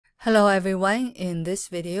Hello everyone, in this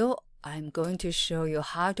video I'm going to show you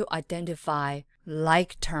how to identify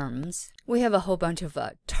like terms. We have a whole bunch of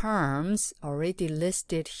terms already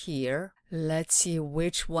listed here. Let's see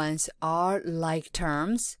which ones are like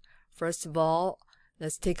terms. First of all,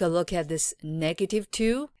 let's take a look at this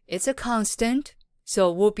 -2. It's a constant,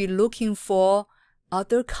 so we'll be looking for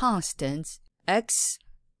other constants. X,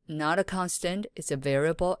 not a constant, it's a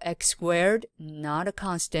variable. X squared, not a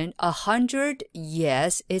constant. 100,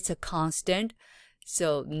 yes, it's a constant.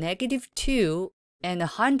 So -2 and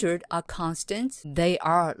 100 are constants. They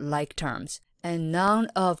are like terms. And none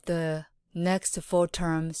of the next four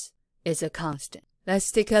terms is a constant.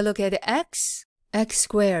 Let's take a look at X. X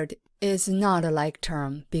squared is not a like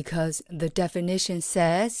term because the definition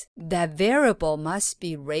says that variable must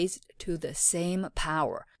be raised to the same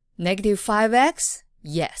power. -5x,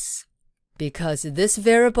 yes, because this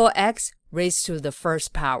variable x raised to the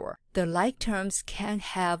first power. The like terms can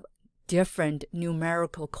have different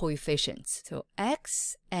numerical coefficients. So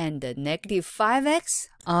x and -5x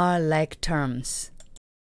are like terms.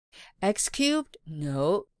 X cubed,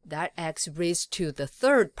 no, that x raised to the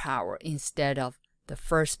third power instead of the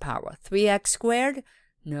first power. 3x squared,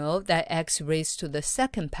 no, that x raised to the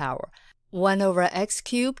second power. 1 over x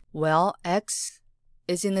cubed, well, x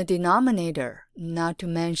is in the denominator, not to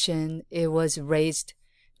mention it was raised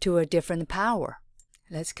to a different power.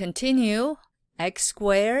 Let's continue. X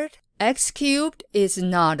squared. X cubed is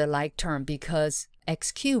not a like term because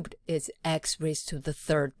x cubed is x raised to the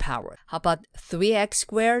third power. How about 3x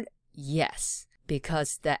squared? Yes,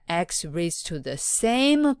 because the x raised to the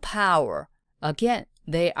same power. Again,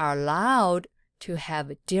 they are allowed to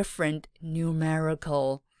have different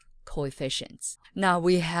numerical coefficients. Now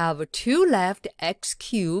we have 2 left, x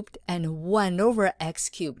cubed and 1 over x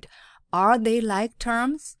cubed. Are they like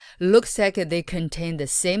terms? Looks like they contain the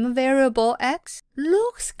same variable x.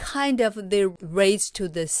 Looks kind of they're raised to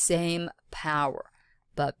the same power.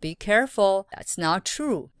 But be careful, that's not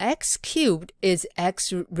true. X cubed is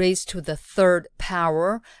x raised to the third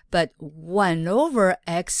power, but 1 over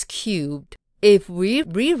x cubed. If we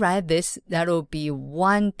rewrite this, that'll be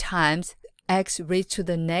 1 times x raised to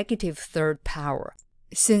the -3rd power.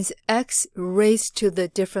 Since x raised to the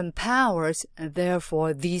different powers,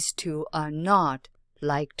 therefore these two are not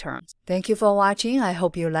like terms. Thank you for watching. I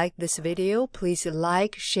hope you liked this video. Please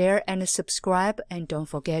like, share, and subscribe, and don't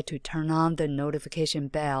forget to turn on the notification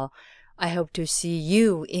bell. I hope to see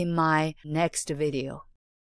you in my next video.